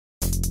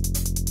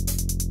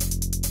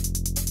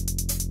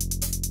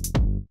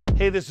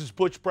Hey, this is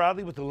Butch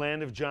Bradley with the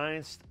Land of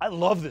Giants. I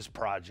love this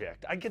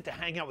project. I get to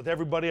hang out with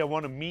everybody I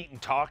want to meet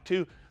and talk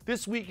to.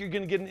 This week, you're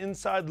going to get an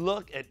inside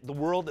look at the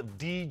world of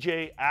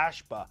DJ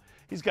Ashba.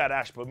 He's got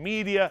Ashba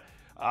Media.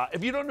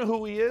 If you don't know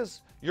who he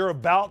is, you're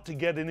about to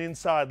get an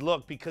inside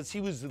look because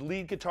he was the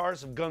lead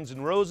guitarist of Guns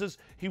N' Roses.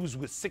 He was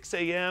with 6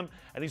 a.m.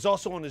 and he's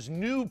also on his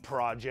new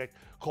project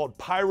called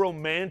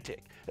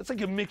Pyromantic. It's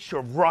like a mixture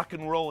of rock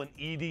and roll and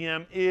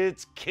EDM.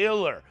 It's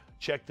killer.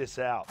 Check this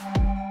out.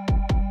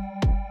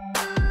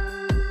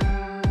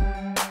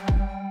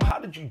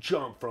 How did you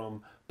jump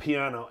from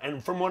piano?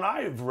 And from what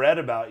I've read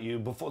about you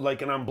before,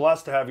 like, and I'm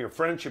blessed to have your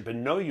friendship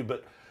and know you,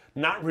 but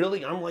not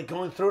really. I'm like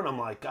going through it and I'm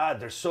like, God,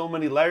 there's so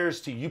many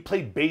layers to you. You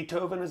played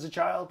Beethoven as a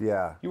child?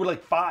 Yeah. You were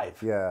like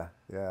 5. Yeah,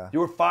 yeah.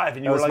 You were 5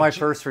 and you were like... That was my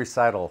first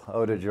recital,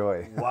 Ode to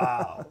Joy.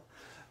 Wow.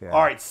 Yeah.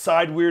 All right,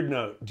 side weird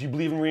note. Do you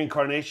believe in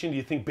reincarnation? Do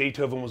you think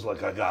Beethoven was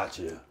like, I got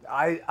you?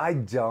 I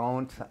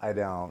don't.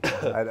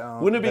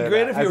 Wouldn't it be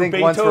great if you were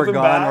Beethoven once we're gone,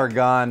 back? we're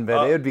gone.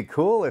 But it would be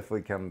cool if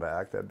we come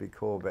back. That'd be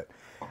cool. But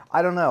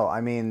I don't know.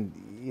 I mean,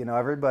 you know,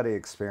 everybody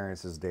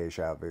experiences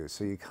deja vu.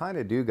 So you kind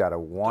of do got to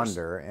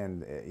wonder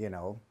and, you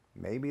know,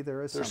 maybe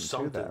there is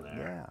something to that. There.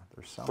 Yeah,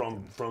 there's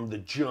something. From the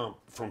jump,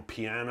 from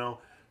piano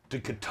to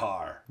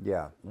guitar.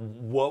 Yeah.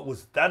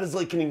 That is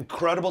like an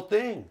incredible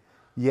thing.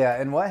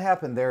 Yeah, and what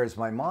happened there is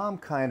my mom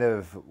kind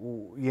of,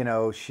 you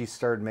know, she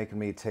started making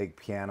me take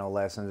piano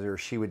lessons, or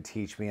she would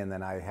teach me, and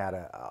then I had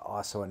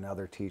also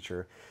another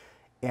teacher.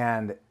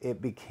 And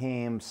it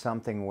became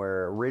something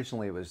where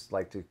originally it was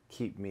like to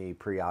keep me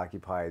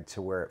preoccupied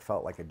to where it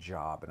felt like a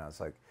job. And I was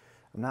like,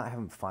 I'm not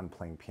having fun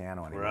playing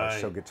piano anymore. Right.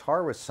 So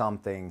guitar was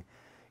something,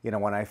 you know,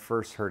 when I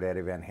first heard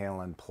Eddie Van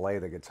Halen play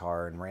the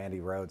guitar and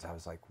Randy Rhoads, I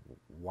was like,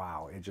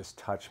 wow, it just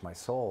touched my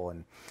soul.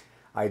 And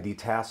I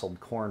detasseled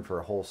corn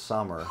for a whole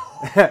summer.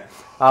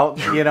 Out,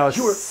 you know,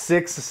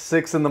 six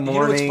in the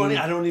morning. You know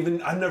what's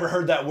funny? I've never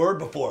heard that word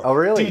before. Oh,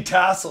 really?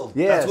 Detasseled.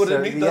 Yeah, that's what it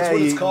means. That's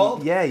what it's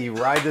called. Yeah, you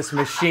ride this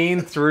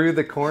machine through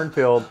the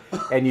cornfield,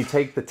 and you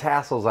take the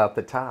tassels out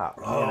the top.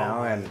 You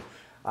know,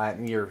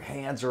 and your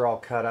hands are all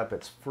cut up.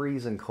 It's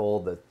freezing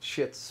cold. The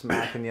shit's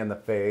smacking you in the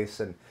face.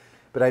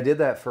 But I did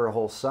that for a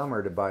whole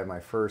summer to buy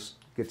my first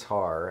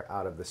guitar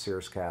out of the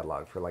Sears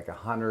catalog for like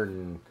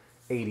 $180.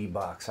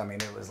 I mean,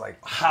 it was like,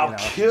 how, you know,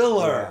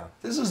 killer.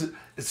 Yeah.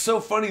 It's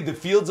so funny. The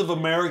fields of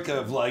America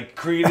have like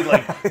created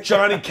like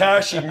Johnny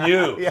Cash and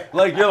you. Yeah.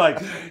 Like, you're like,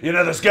 you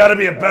know, there's got to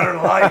be a better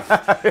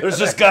life. There's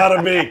just got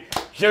to be.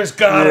 There's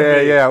got to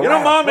be. Yeah. You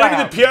know, Mom, maybe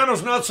the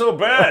piano's not so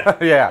bad.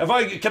 Yeah.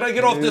 Can I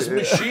get off this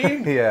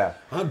machine? Yeah.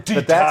 I'm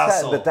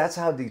detasseled. But that's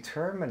how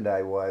determined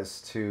I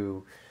was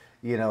to,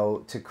 you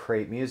know, to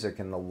create music,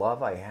 and the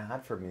love I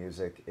had for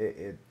music,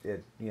 it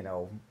you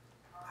know,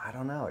 I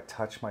don't know, it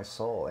touched my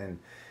soul. And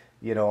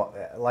you know,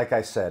 like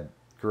I said,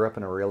 grew up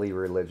in a really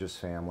religious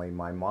family.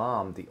 My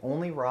mom, the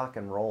only rock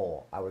and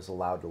roll I was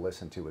allowed to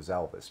listen to was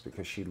Elvis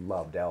because she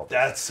loved Elvis.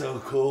 That's so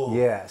cool.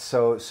 Yeah,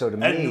 so to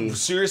me... And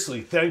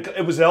seriously,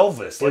 it was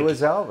Elvis. It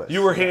was Elvis.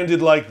 You were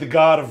handed like the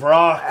god of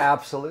rock.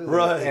 Absolutely.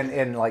 Right.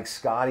 And like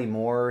Scotty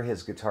Moore,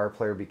 his guitar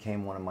player,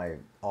 became one of my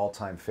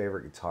all-time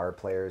favorite guitar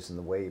players, and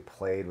the way he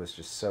played was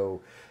just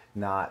so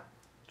not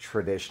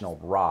traditional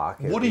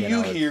rock. What do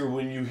you hear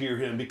when you hear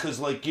him?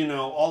 Because, like, you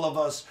know, all of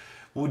us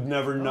would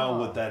never know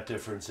what that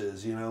difference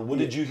is, you know? What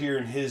did you hear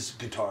in his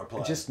guitar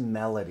play? Just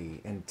melody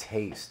and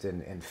taste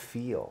and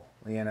feel,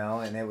 you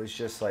know? And it was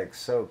just like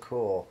so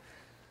cool.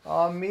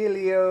 Oh,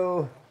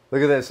 Emilio.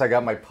 Look at this, I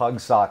got my pug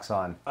socks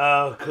on.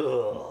 Oh,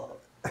 cool.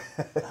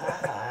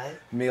 Hi.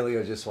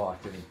 Emilio just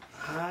walked in.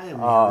 Hi,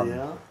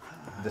 Emilio.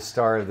 The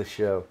star of the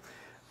show.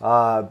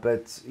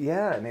 But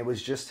yeah, and it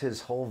was just his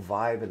whole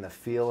vibe and the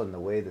feel and the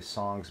way the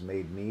songs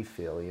made me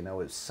feel, you know?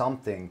 It's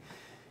something...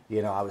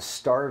 You know, I was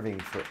starving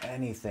for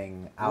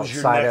anything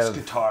outside of... What was your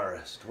next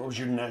guitarist? What was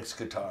your next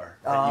guitar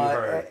that you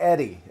heard?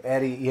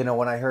 Eddie, you know,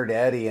 when I heard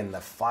Eddie and the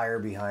fire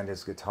behind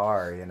his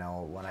guitar, you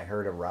know, when I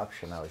heard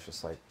Eruption, I was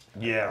just like...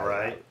 Yeah,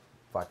 right? That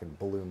fucking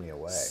blew me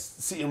away.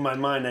 See, in my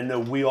mind, I know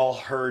we all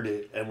heard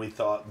it and we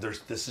thought,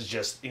 this is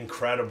just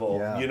incredible.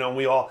 Yeah. You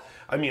know,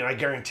 I mean, I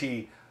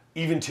guarantee...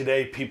 Even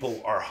today,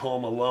 people are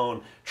home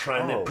alone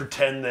trying to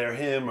pretend they're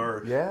him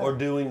or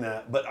doing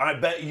that. But I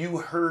bet you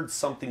heard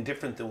something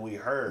different than we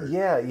heard.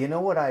 Yeah, you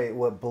know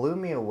what blew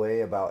me away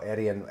about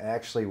Eddie, and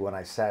actually when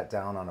I sat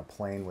down on a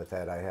plane with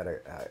Ed, I had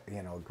a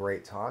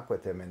great talk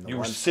with him. And you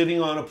were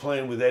sitting on a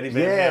plane with Eddie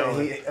Van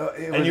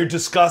Halen, and you're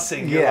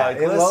discussing. Yeah,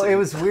 you're like, well, it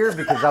was weird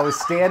because I was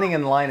standing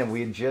in line and we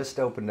had just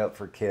opened up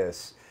for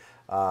Kiss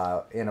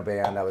in a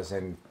band I was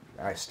in.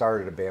 I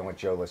started a band with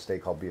Joe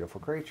Leste called Beautiful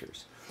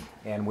Creatures.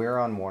 And we were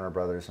on Warner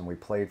Brothers, and we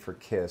played for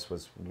Kiss.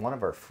 Was one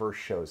of our first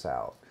shows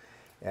out.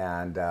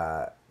 And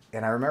I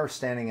remember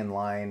standing in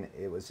line.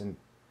 It was in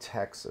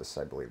Texas,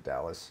 I believe,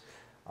 Dallas.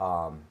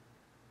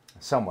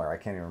 Somewhere, I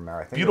can't even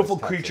remember. I think Beautiful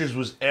Creatures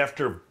was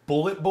after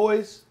Bullet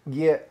Boys?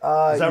 Yeah.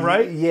 Is that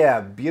right?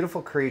 Yeah,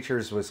 Beautiful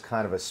Creatures was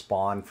kind of a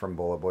spawn from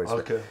Bullet Boys.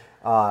 Okay.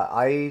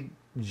 I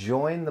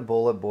joined the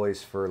Bullet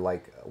Boys for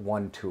like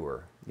one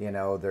tour. You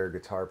know, their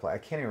guitar play. I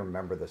can't even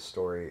remember the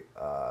story,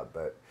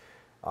 but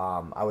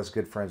I was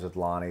good friends with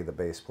Lonnie, the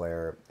bass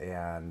player,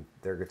 and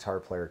their guitar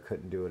player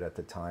couldn't do it at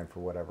the time for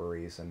whatever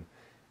reason.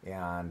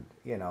 And,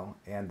 you know,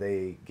 and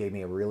they gave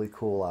me a really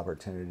cool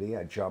opportunity.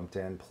 I jumped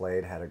in,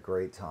 played, had a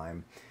great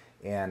time.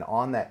 And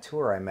on that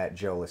tour, I met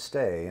Joe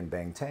Lestay in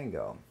Bang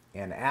Tango.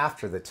 And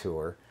after the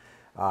tour,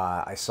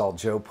 I saw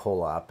Joe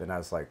pull up, and I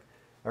was like,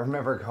 I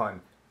remember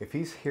going, if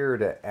he's here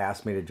to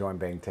ask me to join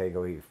Bang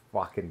Tango, he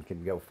fucking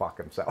can go fuck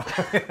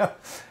himself. You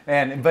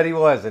know? But he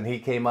was, and he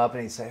came up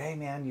and he said, hey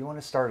man, you want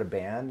to start a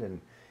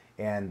band?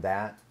 And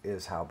that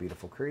is how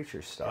Beautiful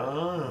Creatures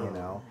started, you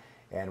know.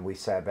 And we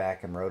sat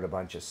back and wrote a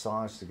bunch of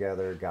songs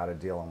together, got a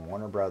deal on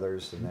Warner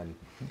Brothers, and then...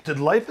 Did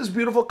Life is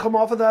Beautiful come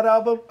off of that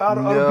album? Out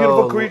of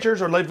Beautiful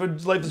Creatures? Or Life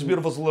is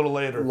Beautiful is a little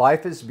later?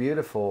 Life is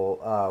Beautiful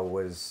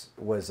was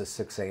a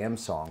 6 a.m.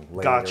 song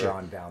later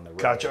on down the road.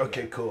 Gotcha.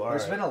 Okay, cool.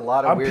 There's been a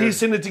lot of I'm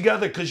piecing it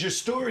together because your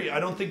story,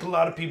 I don't think a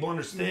lot of people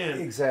understand.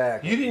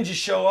 Exactly. You didn't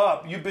just show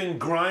up. You've been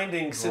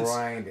grinding since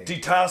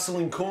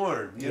detasseling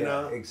corn, you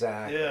know?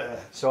 Exactly. Yeah.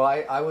 So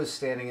I was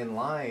standing in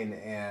line,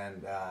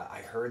 and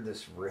I heard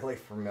this really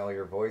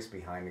familiar voice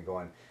behind me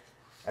going,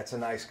 that's a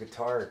nice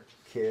guitar,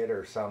 kid,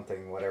 or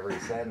something, whatever he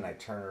said. And I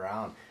turned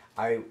around.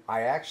 I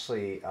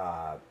actually,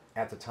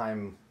 at the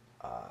time,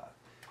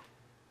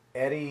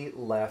 Eddie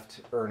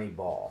left Ernie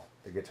Ball,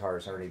 the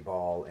guitarist Ernie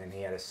Ball, and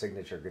he had a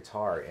signature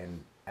guitar.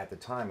 And at the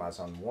time, I was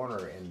on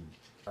Warner, and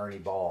Ernie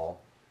Ball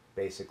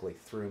basically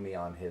threw me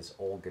on his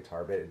old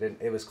guitar. But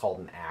it was called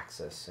an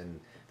Axis, and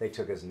they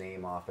took his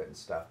name off it and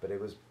stuff. But it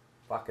was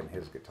fucking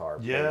his guitar,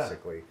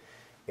 basically.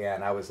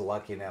 And I was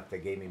lucky enough, they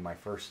gave me my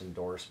first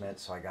endorsement,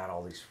 so I got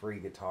all these free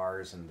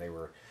guitars, and they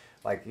were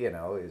like, you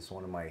know, he's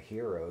one of my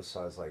heroes.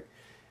 So I was like,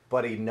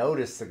 but he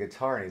noticed the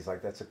guitar, and he's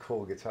like, that's a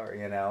cool guitar,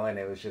 you know, and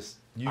it was just...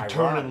 You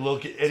turn and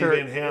look at Eddie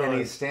Van Halen. And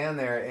he's standing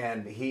there,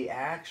 and he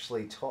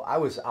actually told... I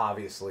was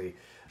obviously...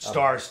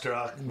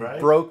 Starstruck, right?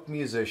 Broke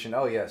musician.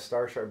 Oh, yeah,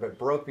 starstruck, but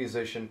broke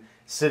musician,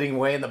 sitting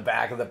way in the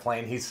back of the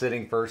plane. He's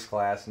sitting first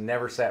class,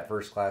 never sat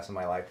first class in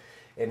my life.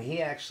 And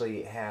he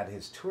actually had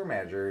his tour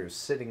manager who was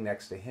sitting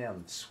next to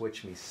him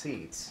switch me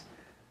seats.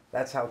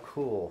 That's how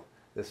cool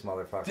this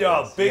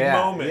motherfucker is. Big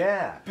moment.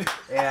 Yeah.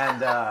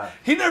 And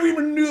he never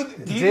even knew.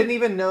 Didn't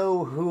even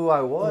know who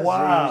I was.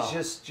 Wow. He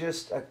was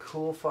just a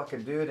cool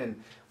fucking dude.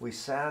 And we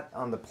sat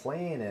on the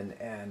plane,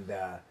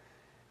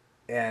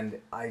 and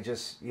I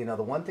just, you know,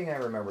 the one thing I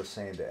remember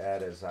saying to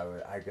Ed is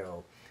I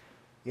go,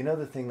 you know,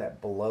 the thing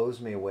that blows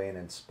me away and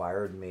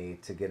inspired me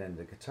to get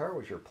into guitar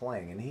was your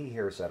playing. And he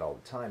hears that all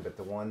the time. But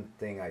the one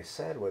thing I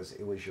said was,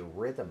 it was your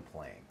rhythm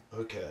playing.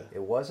 Okay.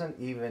 It wasn't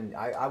even,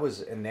 I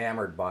was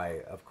enamored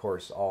by, of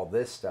course, all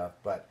this stuff.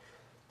 But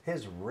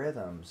his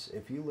rhythms,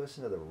 if you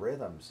listen to the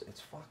rhythms,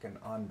 it's fucking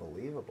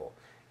unbelievable.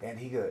 And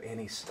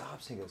he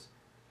stops and he goes,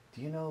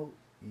 do you know,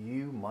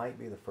 you might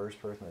be the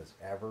first person that's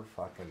ever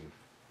fucking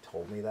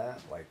told me that?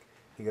 Like,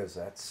 he goes,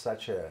 that's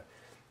such a...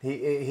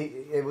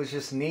 It was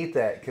just neat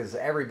that, because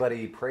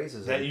everybody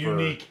praises that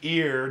unique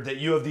ear that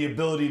you have the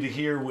ability to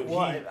hear what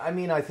I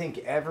mean, I think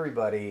every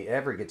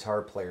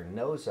guitar player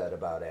knows that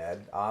about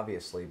Ed,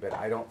 obviously, but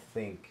I don't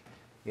think,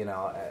 you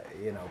know,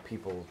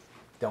 people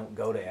don't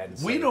go to Ed and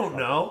say, we don't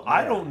know. Yeah.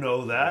 I don't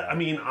know that. I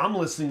mean, I'm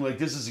listening like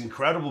this is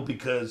incredible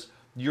because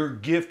you're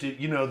gifted,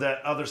 you know,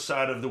 that other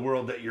side of the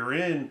world that you're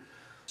in.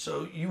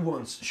 So you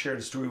once shared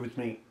a story with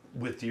me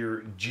with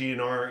your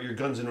GNR, your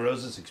Guns N'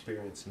 Roses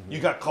experience. Mm-hmm. You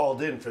got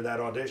called in for that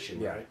audition,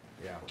 right?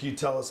 Yeah. Can you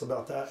tell us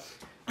about that?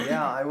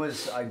 Yeah,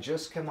 I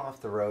just came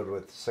off the road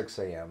with 6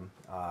 a.m.,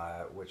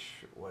 which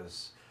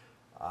was,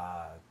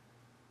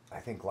 I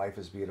think Life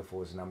is Beautiful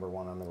was #1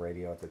 on the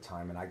radio at the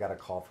time, and I got a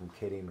call from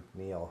Katie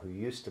McNeil, who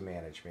used to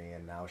manage me,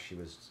 and now she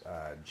was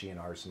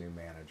GNR's new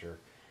manager.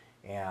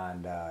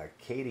 And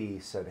Katie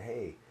said,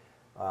 hey,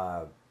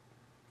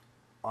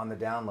 on the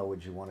down low,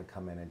 would you want to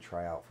come in and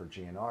try out for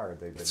GNR?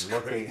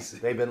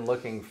 They've been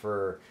looking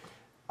for,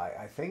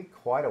 I think,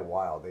 quite a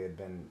while. They had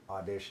been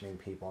auditioning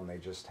people, and they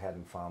just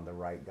hadn't found the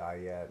right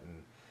guy yet.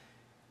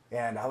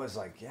 And I was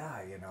like, yeah,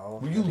 you know.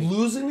 Were you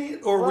losing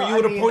it, or were you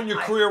at a point in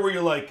your career where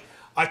you're like,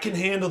 I can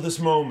handle this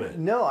moment?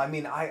 No, I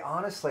mean,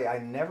 honestly, I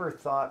never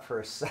thought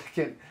for a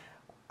second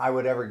I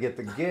would ever get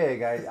the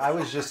gig. I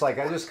was just like,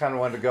 I just kind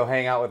of wanted to go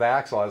hang out with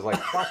Axl. I was like,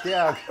 fuck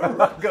yeah,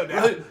 go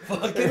down.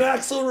 Fucking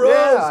Axl Rose.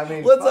 Yeah, I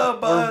mean, what's up,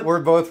 bud?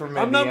 We're both from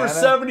Indiana. I'm number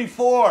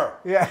 74.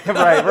 Yeah,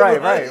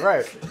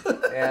 right.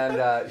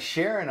 And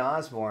Sharon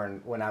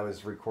Osbourne, when I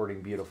was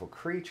recording Beautiful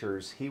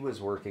Creatures, he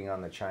was working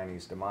on the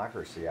Chinese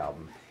Democracy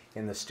album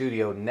in the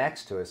studio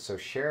next to us. So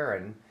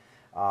Sharon,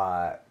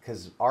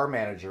 because our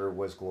manager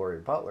was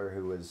Gloria Butler,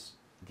 who was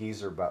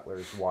Geezer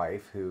Butler's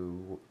wife,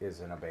 who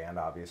is in a band,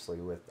 obviously,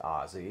 with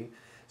Ozzy.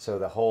 So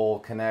the whole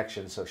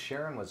connection. So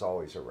Sharon was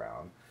always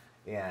around.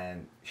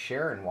 And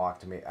Sharon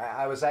walked to me.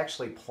 I was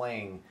actually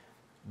playing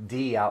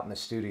D out in the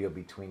studio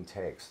between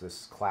takes,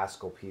 this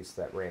classical piece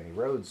that Randy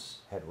Rhoads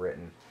had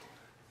written.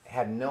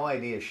 Had no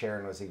idea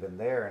Sharon was even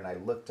there. And I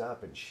looked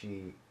up, and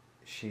she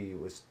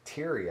was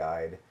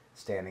teary-eyed,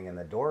 standing in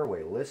the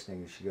doorway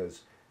listening. She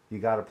goes, you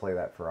got to play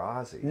that for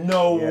Ozzy.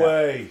 No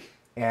way.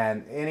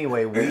 And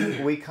anyway,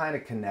 we kind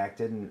of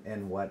connected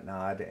and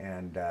whatnot,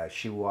 and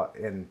she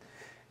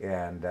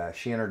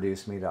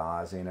introduced me to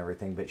Ozzy and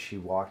everything, but she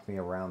walked me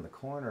around the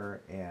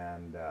corner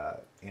and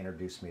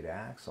introduced me to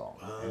Axl.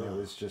 And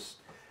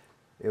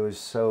it was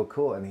so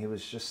cool, and he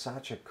was just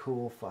such a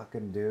cool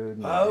fucking dude.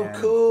 And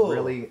cool.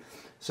 Really,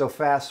 so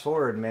fast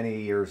forward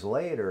many years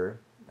later,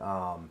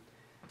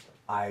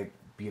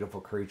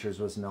 Beautiful Creatures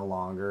was no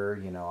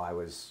longer, I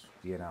was,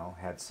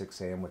 had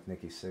 6 a.m. with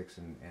Nikki Sixx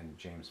and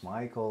James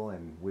Michael,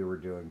 and we were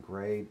doing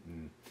great,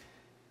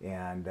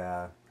 and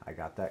I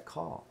got that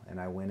call,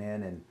 and I went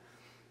in,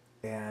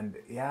 and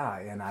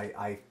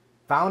I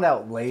found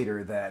out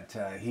later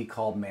that he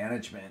called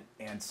management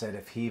and said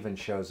if he even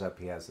shows up,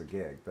 he has the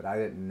gig, but I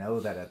didn't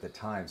know that at the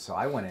time, so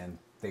I went in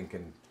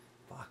thinking,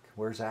 fuck,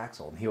 where's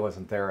Axl? And he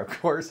wasn't there, of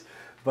course.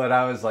 But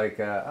I was like,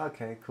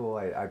 okay, cool.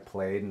 I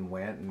played and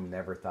went and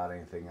never thought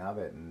anything of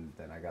it. And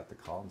then I got the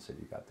call and said,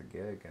 you got the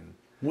gig. And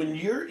when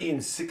you're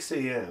in 6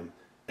 a.m.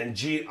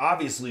 and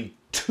obviously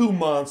 2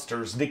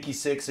 monsters, Nikki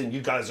Sixx and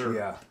you guys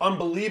are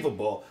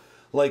unbelievable.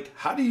 Like,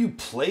 how do you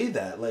play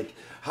that? Like,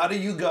 how do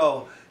you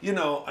go,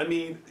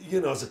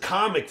 as a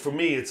comic, for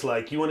me, it's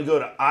like, you want to go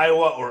to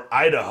Iowa or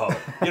Idaho.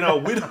 I don't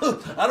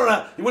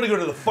know. You want to go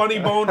to the Funny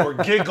Bone or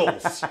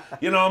Giggles.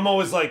 I'm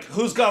always like,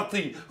 who's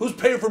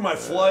paying for my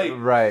flight?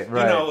 Right.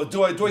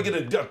 Do I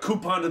get a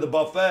coupon to the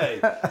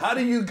buffet? How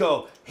do you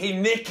go, hey,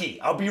 Nikki,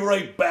 I'll be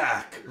right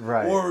back?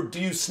 Right. Or do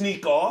you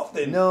sneak off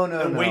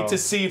and wait to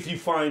see if you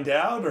find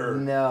out? Or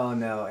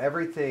No.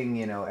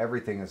 Everything,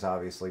 everything is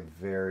obviously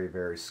very,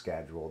 very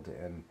scheduled.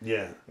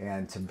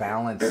 And to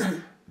balance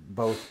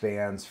both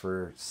bands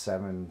for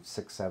 6,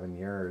 7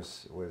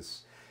 years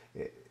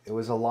it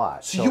was a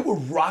lot. So you were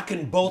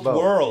rocking both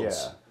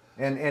worlds.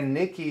 Yeah. And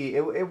Nikki,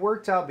 it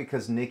worked out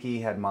because Nikki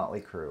had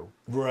Motley Crue.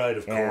 Right,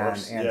 of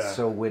course. And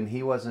so when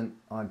he wasn't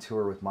on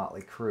tour with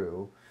Motley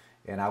Crue,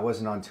 and I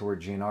wasn't on tour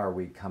with GNR,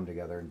 we'd come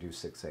together and do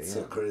 6 a.m.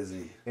 So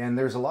crazy. And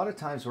there's a lot of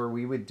times where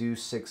we would do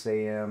 6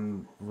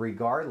 a.m.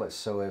 regardless.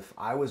 So if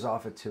I was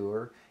off a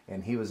tour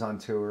and he was on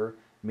tour,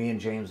 me and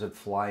James would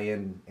fly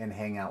in and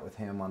hang out with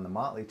him on the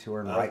Motley tour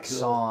and write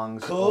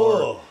songs,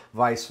 or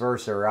vice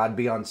versa. Or I'd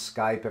be on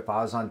Skype. If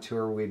I was on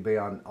tour, we'd be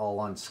all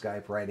on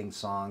Skype writing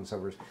songs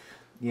over.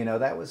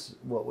 That was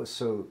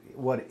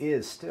what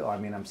is still. I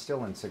mean, I'm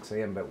still in 6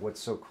 a.m. But what's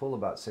so cool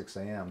about 6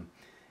 a.m.,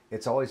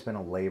 it's always been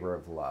a labor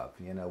of love.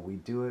 We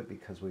do it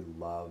because we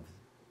love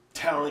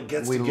talent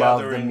gets we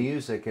together. We love the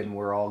music, and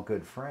we're all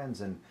good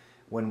friends. And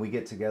when we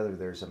get together,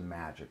 there's a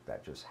magic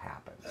that just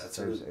happens.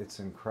 It's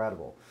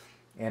incredible.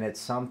 And it's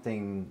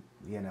something,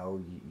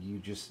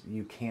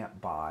 you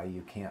can't buy,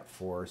 you can't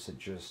force. It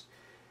just,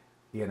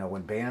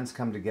 when bands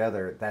come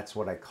together, that's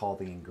what I call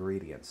the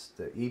ingredients.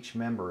 Each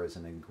member is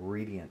an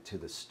ingredient to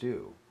the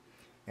stew.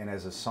 And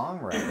as a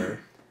songwriter,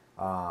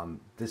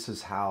 this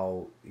is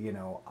how,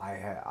 I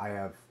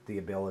have the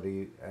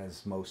ability,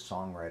 as most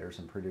songwriters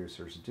and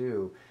producers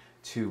do,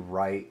 to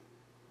write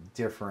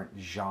different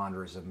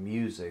genres of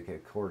music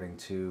according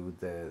to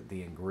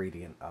the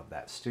ingredient of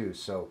that stew.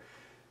 So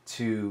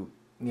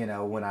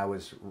when I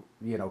was,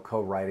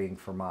 co-writing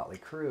for Motley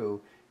Crue,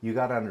 you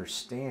got to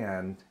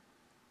understand,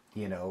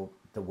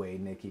 the way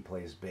Nikki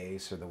plays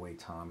bass or the way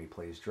Tommy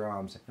plays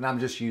drums. And I'm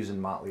just using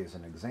Motley as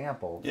an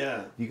example.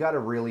 Yeah. You got to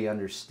really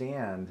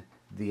understand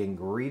the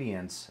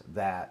ingredients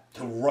that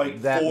for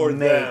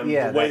them,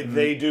 the way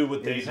they do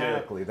what they do.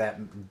 Exactly. That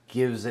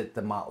gives it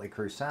the Motley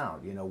Crue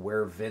sound.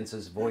 Where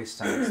Vince's voice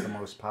sounds the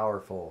most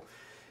powerful,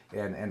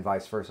 and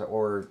vice versa.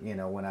 Or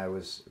when I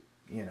was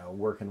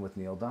working with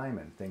Neil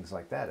Diamond, things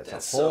like that.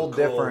 It's a whole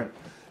different.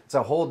 It's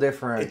a whole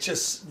different. It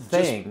just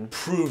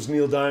proves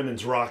Neil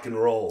Diamond's rock and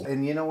roll.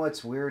 And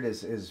what's weird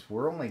is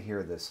we're only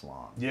here this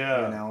long.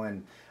 Yeah.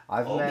 And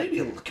I've met.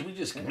 Can we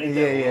just make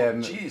that? Yeah.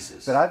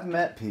 Jesus. But I've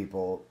met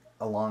people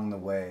along the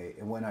way.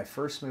 And when I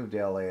first moved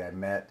to LA, I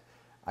met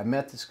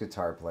this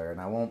guitar player, and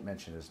I won't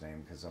mention his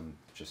name because I'm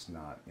just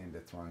not into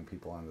throwing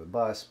people under the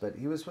bus. But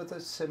he was with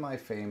a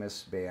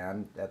semi-famous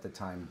band at the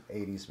time,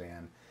 80s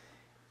band.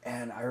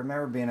 And I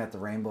remember being at the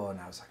Rainbow, and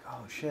I was like,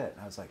 oh, shit.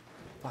 And I was like,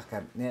 fuck,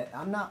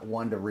 I'm not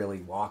one to really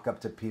walk up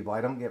to people.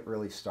 I don't get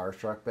really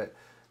starstruck, but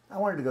I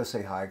wanted to go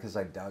say hi because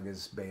I dug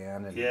his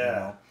band.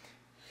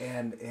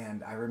 And,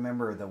 and I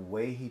remember the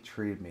way he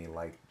treated me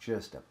like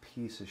just a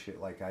piece of shit.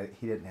 Like,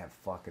 he didn't have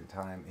fucking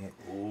time.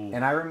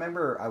 And I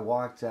remember I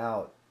walked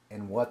out,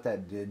 and what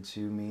that did to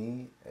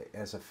me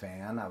as a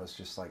fan, I was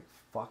just like,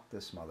 fuck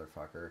this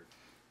motherfucker.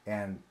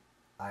 And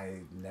I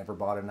never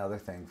bought another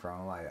thing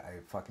from him. I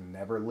fucking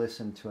never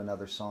listened to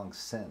another song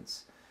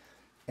since.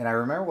 And I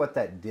remember what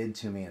that did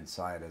to me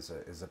inside as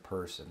a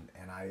person.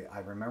 And I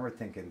remember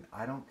thinking,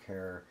 I don't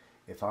care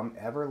if I'm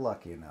ever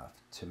lucky enough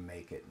to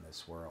make it in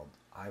this world.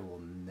 I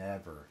will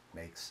never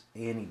make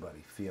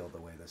anybody feel the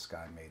way this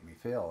guy made me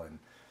feel.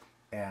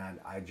 And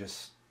I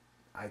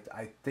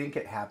think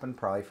it happened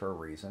probably for a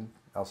reason.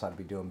 Else I'd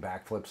be doing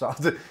backflips off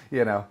the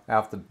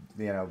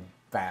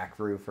back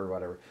roof or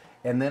whatever.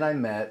 And then I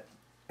met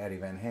Eddie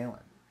Van Halen.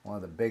 one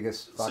of the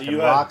biggest So fucking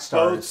you rock had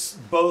stars.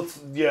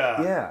 both,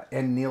 yeah. Yeah,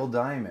 and Neil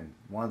Diamond,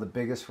 one of the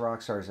biggest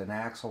rock stars, and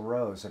Axl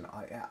Rose. And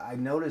I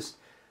noticed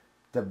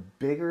the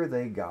bigger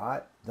they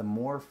got, the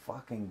more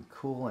fucking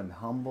cool and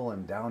humble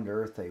and down to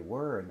earth they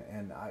were.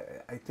 And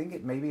I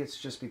think maybe it's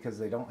just because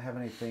they don't have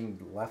anything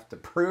left to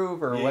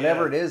prove or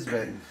whatever it is.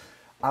 But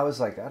I was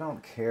like, I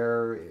don't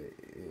care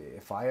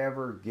if I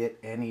ever get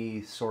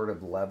any sort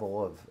of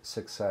level of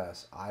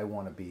success. I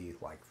want to be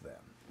like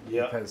them.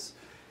 Yeah. Because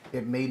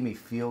it made me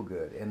feel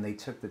good, and they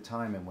took the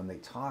time, and when they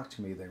talked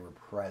to me, they were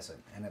present,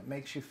 and it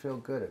makes you feel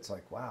good. It's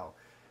like, wow,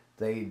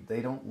 they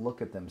don't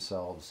look at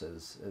themselves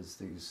as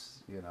these,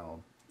 you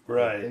know,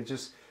 right? They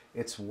just,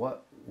 it's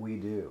what we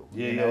do.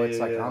 Yeah, you know, it's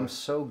like yeah. I'm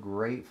so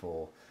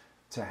grateful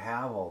to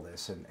have all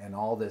this, and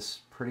all this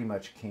pretty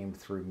much came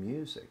through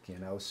music, you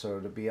know. So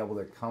to be able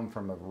to come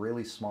from a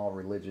really small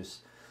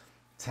religious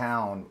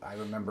town, I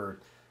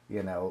remember,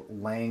 you know,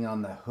 laying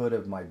on the hood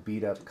of my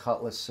beat up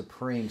Cutlass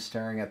Supreme,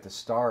 staring at the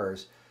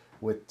stars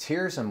with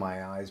tears in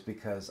my eyes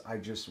because I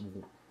just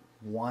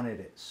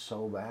wanted it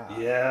so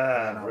bad.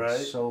 Yeah, and I right.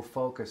 was so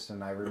focused,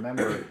 and I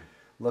remember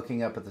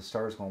looking up at the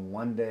stars going,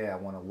 one day I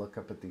want to look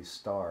up at these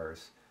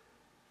stars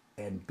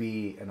and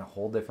be in a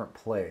whole different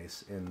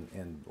place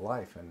in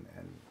life. And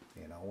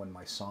you know, when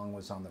my song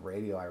was on the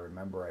radio, I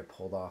remember I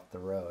pulled off the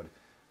road,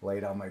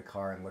 laid on my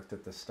car and looked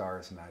at the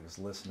stars, and I was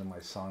listening to my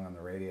song on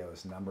the radio. It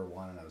was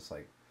 #1, and I was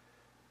like,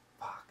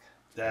 fuck.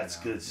 That's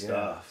good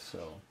stuff. Yeah,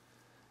 so.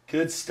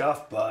 Good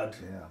stuff, bud.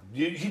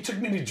 Yeah. He took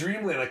me to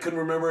Dreamland. I couldn't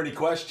remember any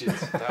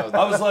questions.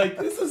 I was like,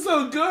 this is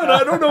so good.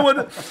 I don't know what.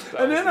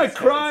 And then I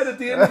cried at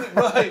the end of it.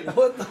 Right.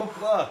 What the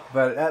fuck?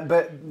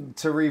 But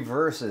to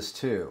reverse this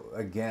too,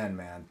 again,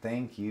 man,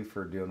 thank you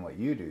for doing what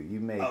you do.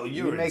 You make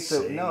you make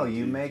insane,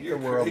 you dude. make You're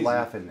the world crazy.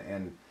 laugh,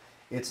 and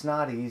it's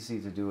not easy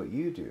to do what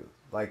you do.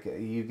 Like,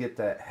 you get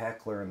that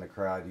heckler in the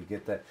crowd, you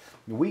get that,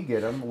 we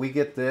get them, we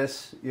get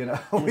this, you know,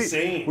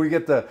 Insane. we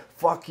get the,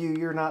 fuck you,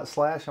 you're not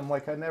Slash. I'm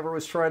like, I never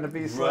was trying to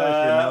be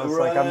Slash, you know, it's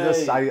like, I'm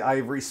just, I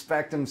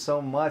respect him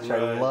so much,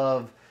 Right. I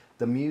love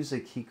the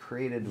music he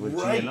created with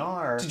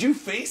GNR. Did you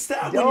face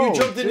that Yo, when you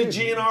jumped into dude,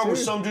 GNR where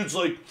dude. some dude's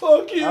like,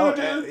 fuck you,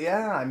 dude?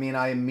 Yeah, I mean,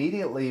 I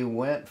immediately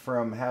went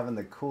from having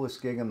the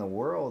coolest gig in the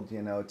world,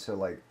 you know, to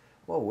like,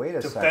 whoa, wait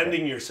a second.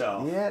 Defending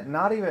yourself. Yeah,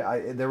 not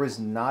even, there was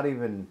not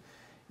even,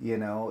 you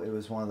know, it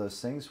was one of those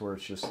things where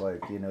it's just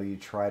like, you know, you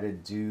try to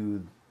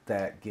do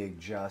that gig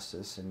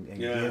justice and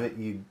give it,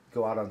 you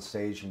go out on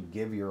stage and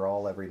give your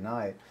all every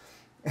night.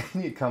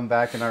 And you come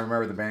back, and I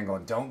remember the band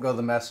going, don't go to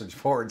the message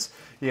boards,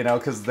 you know,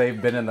 because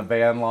they've been in the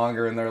band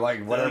longer, and they're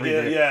like, whatever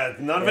you do. Yeah,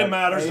 none of it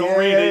matters. Don't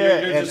read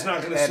it. You're just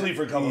not going to sleep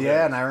for a couple of days.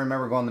 Yeah, and I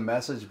remember going to the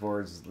message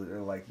boards,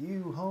 they're like,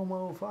 you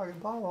homo fucking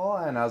blah, blah,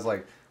 blah. And I was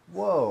like,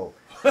 whoa.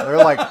 They're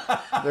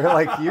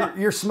like,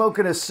 you're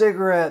smoking a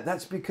cigarette.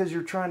 That's because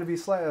you're trying to be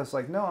Slash. I was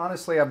like, no,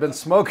 honestly, I've been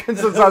smoking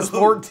since I was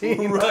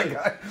 14. Right,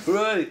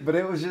 right. But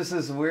it was just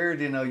this weird,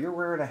 you know, you're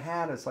wearing a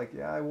hat. It's like,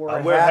 yeah, I wore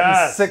a wear hat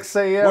hats. at 6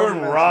 a.m. We're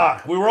in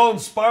rock. We were all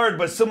inspired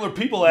by similar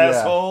people,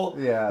 asshole.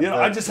 Yeah. You know,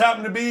 I just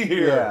happen to be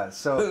here. Yeah,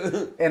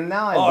 so, and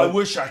now I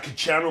wish I could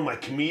channel my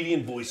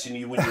comedian voice in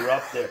you when you're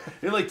up there.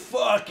 You're like,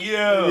 fuck you.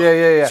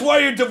 Yeah. That's why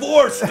you're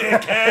divorced,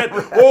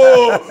 dickhead.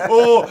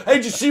 Oh, hey,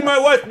 did you see my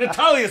wife,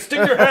 Natalia?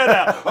 Stick your head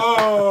out.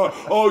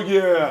 Oh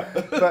yeah.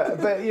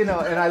 But you know,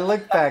 and I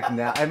look back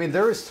now. I mean,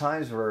 there was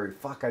times where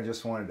I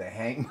just wanted to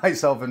hang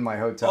myself in my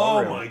hotel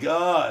room. Oh my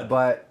god.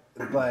 But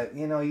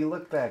you know, you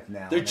look back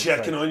now. They're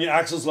checking on you.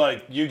 Axel's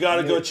like, you got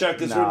to go check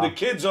his room. The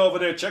kid's over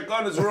there. Check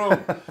on his room.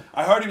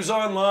 I heard he was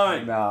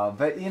online. No,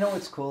 but you know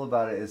what's cool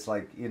about it is,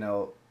 like, you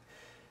know,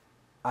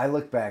 I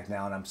look back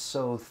now and I'm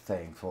so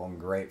thankful and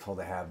grateful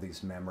to have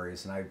these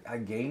memories, and I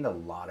gained a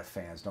lot of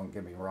fans. Don't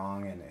get me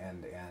wrong,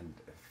 and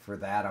for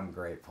that I'm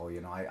grateful.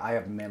 You know, I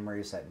have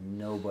memories that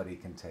nobody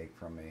can take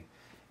from me,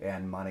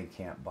 and money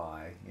can't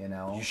buy. You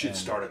know, you should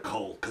start a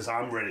cult, because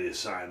I'm ready to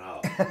sign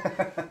up.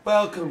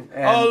 Welcome.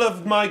 All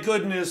of my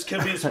goodness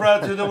can be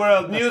spread to the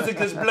world. Music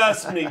has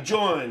blessed me.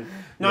 Join.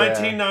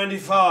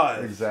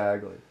 1995.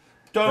 Exactly.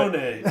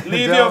 Donate.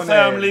 Leave your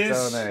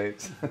families.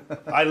 Donate.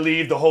 I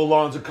leave. The whole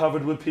lawns are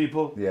covered with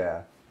people.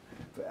 Yeah.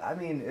 I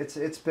mean,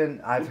 it's been,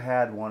 I've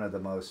had one of the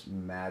most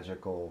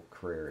magical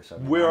careers. I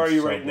mean, Where are you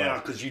so right now?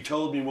 blessed. Because you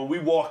told me when we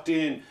walked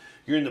in,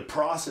 you're in the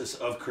process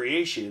of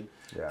creation.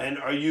 Yeah. And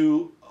are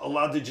you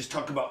allowed to just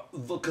talk about,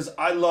 because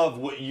I love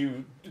what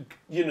you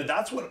know,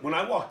 that's what, when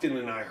I walked in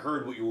and I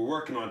heard what you were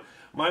working on,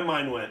 my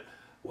mind went,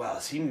 wow,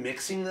 is he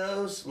mixing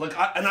those? Like,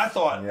 I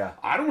thought,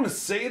 I don't want to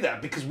say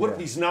that, because what if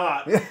he's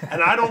not?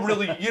 And I don't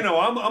really, you know,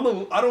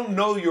 I don't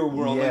know your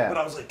world, like, but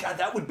I was like, God,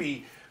 that would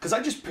be, because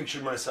I just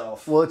pictured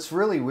myself. Well, it's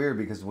really weird,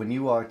 because when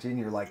you walked in,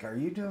 you're like, are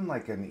you doing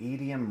like an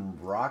EDM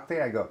rock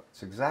thing? I go,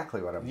 it's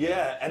exactly what I'm doing.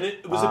 Yeah, and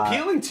it was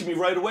appealing to me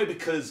right away,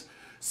 because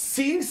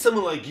seeing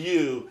someone like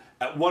you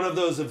at one of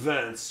those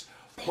events,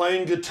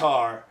 playing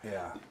guitar.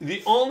 Yeah.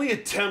 The only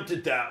attempt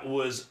at that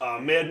was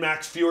Mad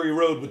Max Fury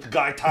Road with the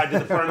guy tied to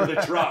the front of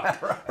the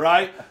truck,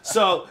 right?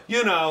 So,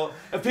 you know,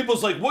 if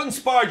people's like, what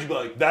inspired you? Be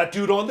like, that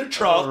dude on the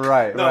truck.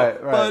 Right.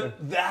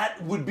 But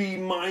that would be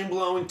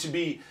mind-blowing to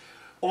be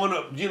on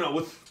a, you know,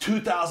 with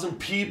 2,000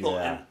 people,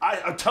 Yeah.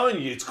 and I'm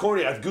telling you, it's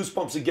corny. I have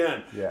goosebumps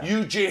again. Yeah.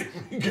 You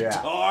jamming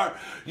guitar,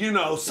 you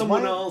know,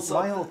 someone else.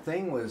 My whole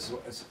thing was,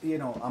 you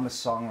know, I'm a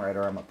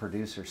songwriter, I'm a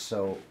producer,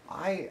 so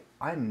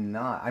I'm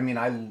not. I mean,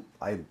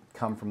 I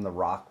come from the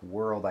rock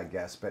world, I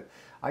guess, but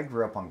I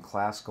grew up on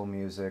classical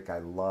music. I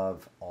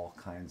love all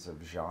kinds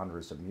of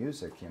genres of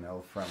music, you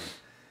know,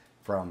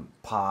 from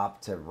pop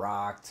to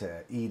rock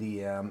to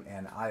EDM,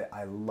 and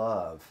I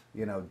love,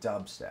 you know,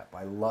 dubstep.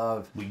 I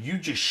love. Well, you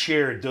just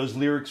shared those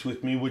lyrics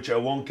with me, which I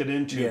won't get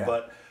into, Yeah.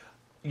 but,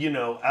 you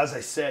know, as I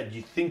said,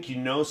 you think you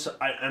know,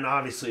 and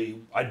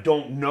obviously I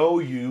don't know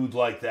you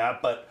like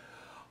that, but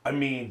I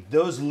mean,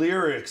 those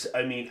lyrics,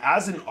 I mean,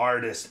 as an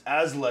artist,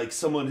 as like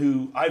someone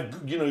who,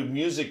 you know,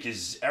 music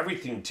is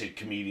everything to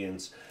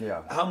comedians.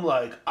 Yeah.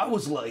 I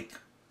was like,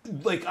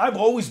 I've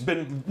always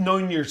been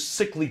knowing you're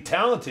sickly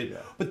talented,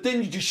 but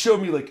then you just showed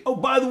me like, oh,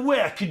 by the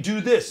way, I could do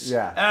this.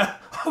 Yeah. And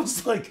I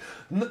was like,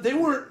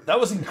 that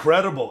was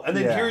incredible. And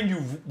then Yeah. hearing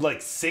you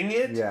like sing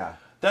it, Yeah.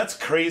 that's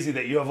crazy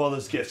that you have all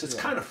those gifts. It's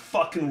kind of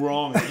fucking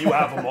wrong that you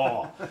have them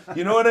all.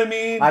 You know what I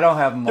mean? I don't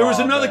have them There was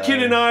all, another but-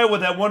 kid in Iowa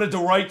that wanted to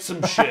write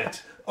some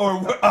shit. Or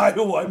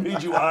Iowa, I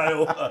made you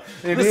Iowa.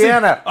 Indiana.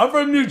 Listen, I'm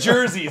from New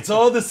Jersey. It's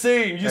all the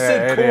same. You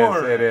said it is,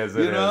 corn. it is,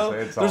 it you know?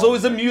 is. It's There's all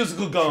always the a same.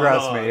 musical going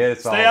Trust on. me,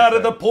 it's all Stay the out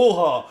of the same. pool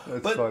hall.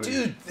 That's But funny.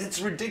 dude, it's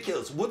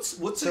ridiculous. What's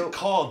it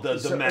called?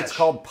 The mesh. It's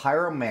called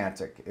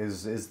Pyromantic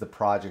is the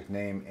project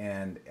name,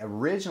 and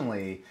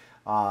originally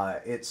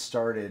it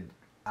started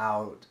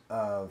out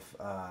of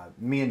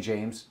me and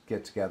James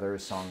get together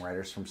as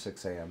songwriters from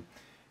 6 a.m.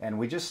 and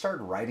we just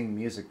started writing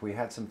music. We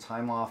had some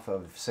time off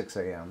of 6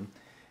 a.m.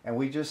 and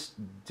we just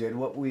did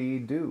what we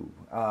do.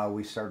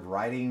 We started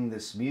writing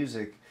this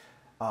music,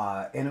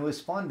 and it was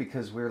fun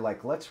because we were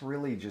like, let's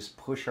really just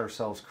push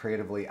ourselves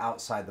creatively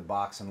outside the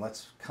box and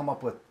let's come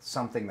up with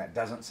something that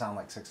doesn't sound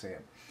like 6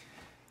 a.m.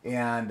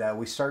 And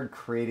we started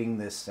creating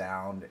this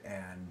sound,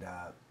 and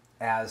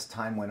as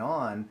time went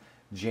on,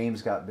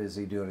 James got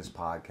busy doing his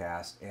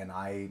podcast, and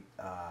I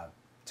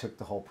took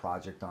the whole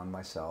project on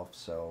myself.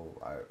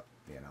 So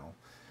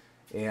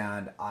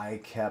and I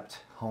kept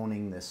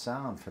honing this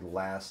sound for the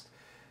last.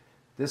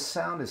 This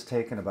sound has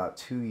taken about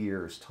 2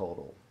 years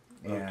total,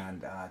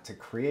 and to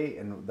create.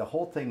 And the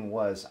whole thing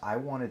was, I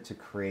wanted to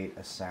create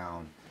a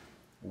sound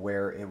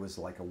where it was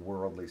like a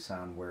worldly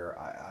sound, where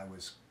I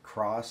was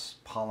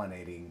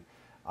cross-pollinating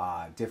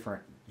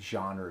different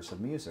genres of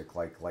music,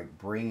 like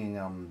bringing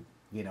them,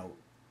 you know,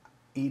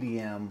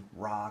 EDM,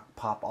 rock,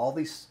 pop, all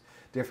these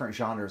different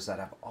genres that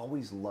I've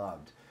always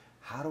loved.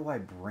 How do I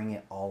bring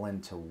it all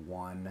into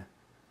one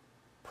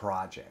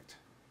project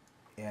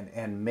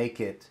and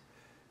make it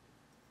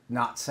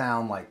not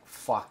sound like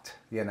fucked,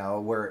 you know,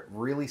 where it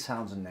really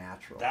sounds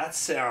natural? That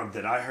sound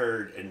that I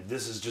heard, and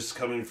this is just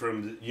coming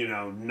from, you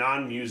know,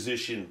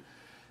 non-musician,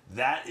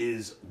 that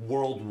is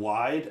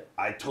worldwide.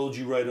 I told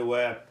you right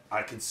away,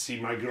 I could see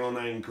my girl and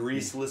I in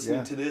Greece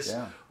listening to this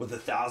with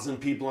 1,000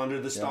 people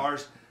under the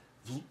stars.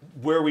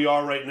 Where we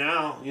are right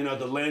now, you know,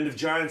 the land of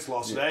giants,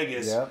 Las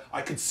Vegas,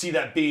 I could see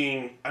that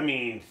being, I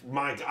mean,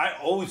 I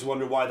always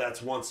wonder why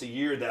that's once a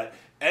year, that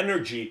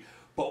energy.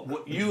 But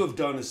what you have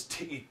done is,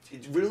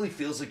 it really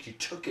feels like you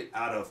took it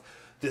out of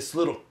this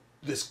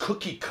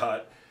cookie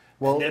cut,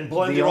 and then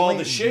blended all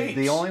the shapes.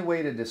 The only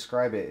way to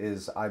describe it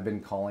is I've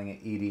been calling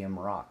it EDM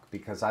rock,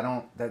 because I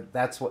don't,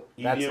 that's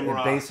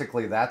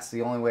basically, that's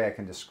the only way I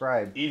can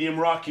describe. EDM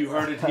rock, you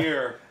heard it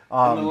here.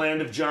 In the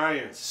land of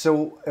giants.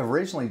 So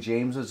originally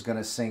James was going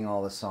to sing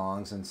all the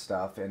songs and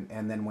stuff,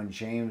 and then when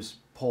James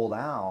pulled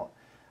out,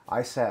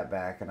 I sat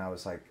back and I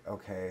was like,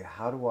 okay,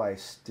 how do I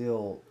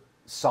still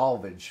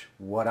salvage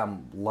what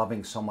I'm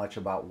loving so much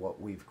about what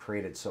we've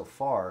created so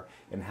far,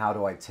 and how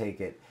do I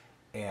take it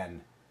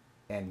and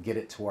get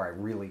it to where I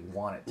really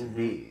want it to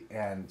be?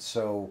 And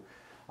so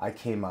I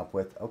came up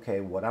with,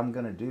 okay, what I'm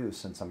going to do,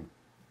 since I'm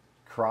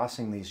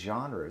crossing these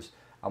genres,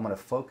 I'm going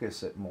to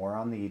focus it more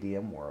on the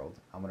EDM world.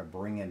 I'm going to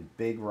bring in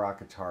big rock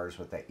guitars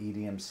with that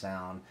EDM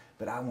sound,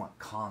 but I want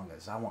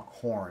congas, I want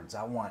horns,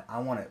 I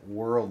want it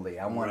worldly.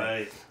 I want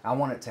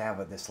it to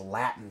have this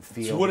Latin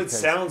feel. It's what it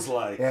sounds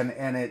like. And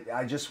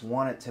I just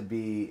want it to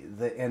be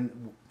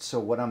so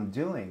what I'm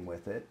doing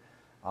with it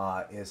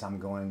is I'm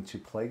going to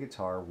play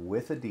guitar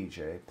with a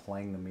DJ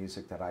playing the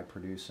music that I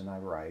produce and I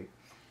write,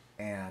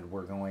 and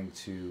we're going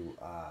to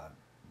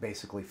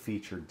basically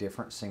feature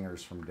different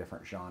singers from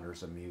different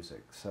genres of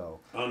music. So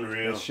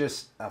unreal. It's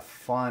just a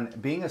fun,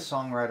 being a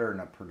songwriter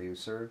and a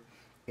producer,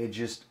 it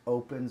just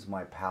opens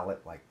my palette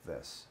like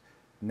this.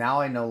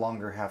 Now I no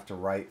longer have to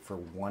write for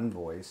one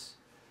voice,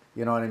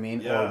 you know what I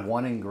mean? Or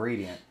one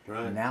ingredient.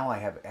 Right. Now I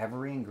have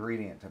every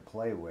ingredient to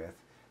play with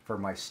for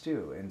my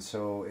stew. And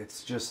so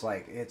it's just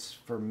like,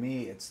 for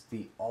me, it's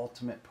the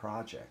ultimate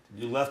project.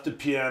 You left the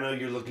piano,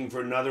 you're looking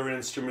for another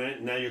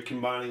instrument, now you're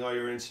combining all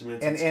your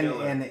instruments.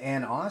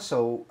 And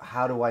also,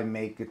 how do I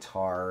make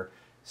guitar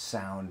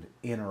sound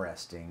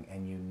interesting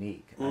and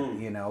unique?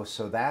 You know,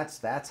 so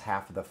that's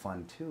half of the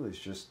fun too, is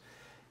just,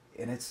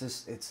 and it's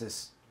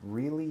this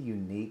really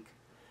unique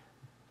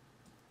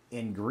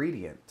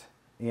ingredient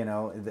You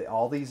know,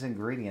 all these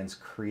ingredients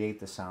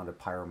create the sound of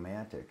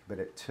Pyromantic, but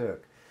it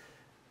took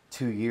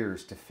 2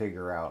 years to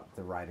figure out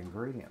the right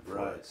ingredient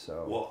for it.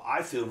 So, well,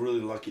 I feel really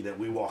lucky that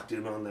we walked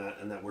in on that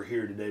and that we're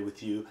here today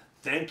with you.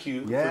 Thank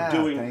you yeah, for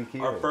doing thank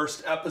you. our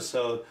first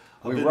episode.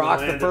 We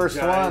rocked the first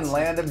one,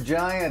 Land of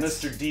Giants.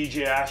 Mr.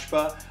 DJ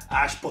Ashba,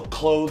 Ashba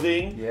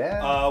Clothing.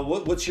 Yeah.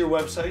 What's your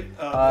website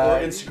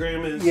or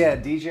Instagram is? Yeah,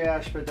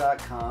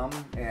 djashba.com,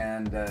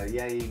 and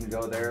yeah, you can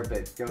go there,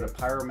 but go to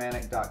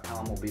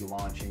pyromantic.com. We'll be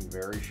launching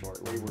very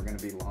shortly. We're going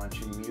to be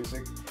launching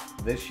music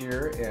this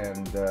year,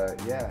 and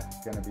yeah,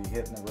 going to be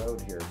hitting the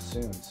road here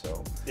soon.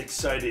 So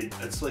excited.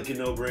 It's like a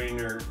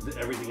no-brainer,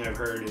 everything I've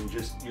heard, and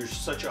just, you're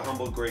such a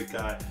humble, great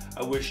guy.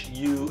 I wish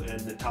you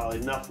and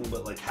Natalia nothing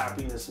but like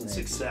happiness and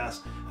success.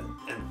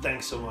 And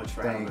thanks so much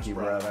for having us,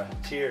 brother.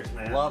 Cheers,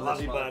 man.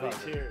 Love you, buddy.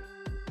 Cheers.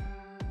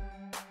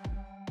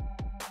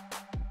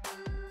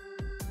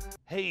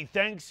 Hey,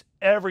 thanks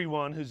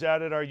everyone who's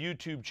added our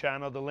YouTube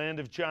channel, The Land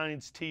of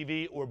Giants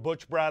TV or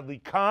Butch Bradley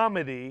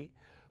Comedy.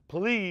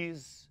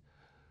 Please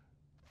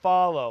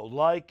follow,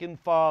 like and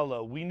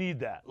follow. We need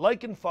that.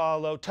 Like and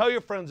follow. Tell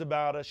your friends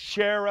about us.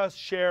 Share us,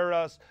 share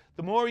us.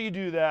 The more you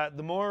do that,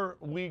 the more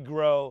we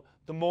grow,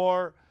 the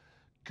more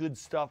good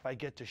stuff I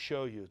get to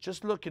show you.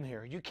 Just look in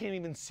here. You can't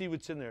even see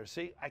what's in there.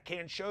 See, I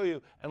can't show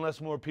you unless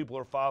more people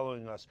are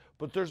following us.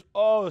 But there's,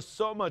 oh,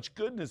 so much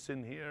goodness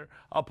in here.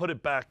 I'll put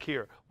it back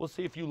here. We'll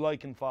see if you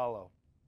like and follow.